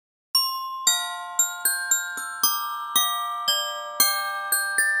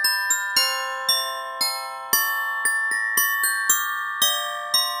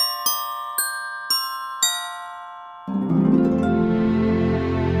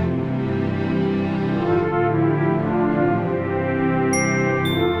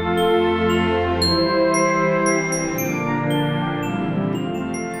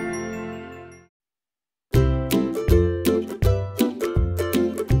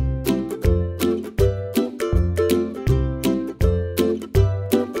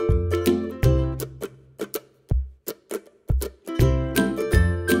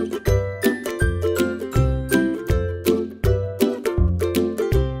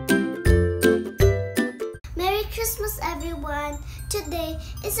Today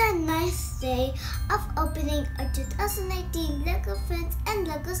is our ninth day of opening our 2019 LEGO Friends and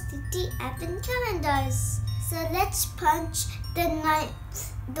LEGO City Advent Calendars. So let's punch the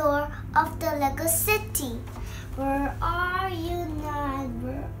ninth door of the LEGO City. Where are you, Nine?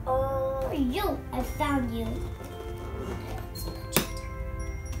 Where are you? I found you. Let's punch it.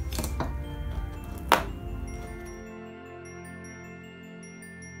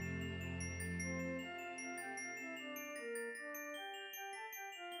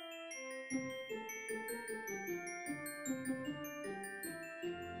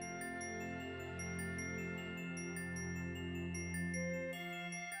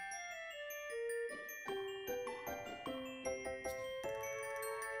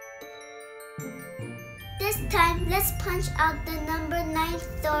 This time, let's punch out the number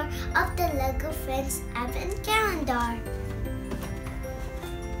 9th door of the LEGO Friends Advent Calendar.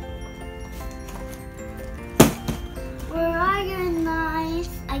 Where are you, Knife?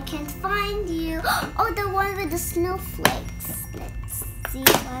 I can't find you. Oh, the one with the snowflakes. Let's see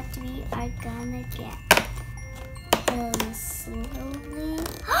what we are gonna get. Really slowly.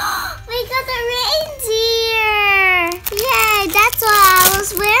 We got a reindeer! Yay, that's what I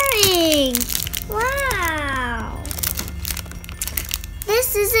was wearing. Wow!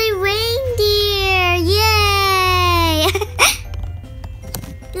 This is a reindeer! Yay!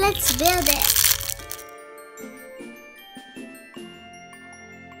 Let's build it.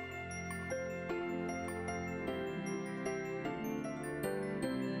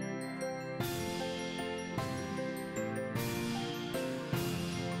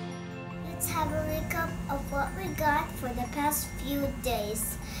 Let's have a recap of what we got for the past few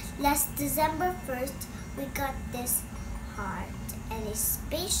days. Last December 1st, we got this heart and a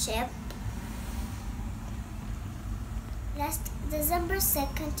spaceship. Last December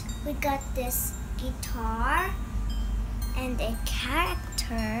 2nd, we got this guitar and a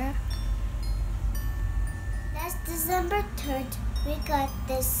character. Last December 3rd, we got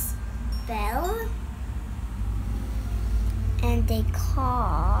this bell and a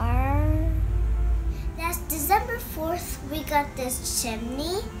car. Last December 4th, we got this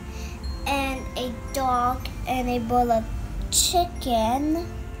chimney and a dog and a bowl of chicken.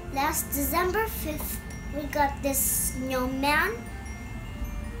 Last December 5th, we got this snowman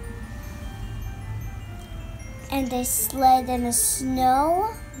and a sled in the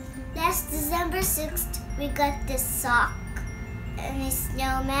snow. Last December 6th, we got this sock and a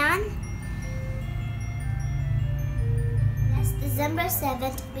snowman. Last December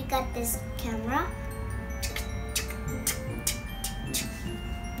 7th, we got this camera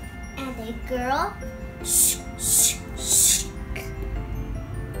and a girl. Shh, shh, shh.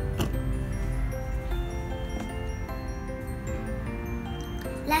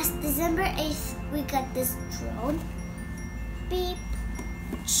 Last December 8th, we got this drone. Beep.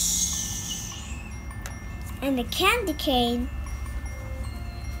 Shh. And a candy cane.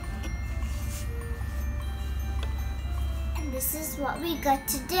 And this is what we got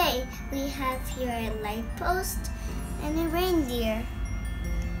today. We have here a light post and a reindeer.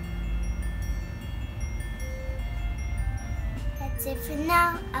 That's it for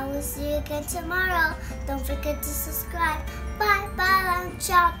now. I will see you again tomorrow. Don't forget to subscribe. Bye bye.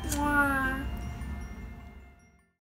 Ciao.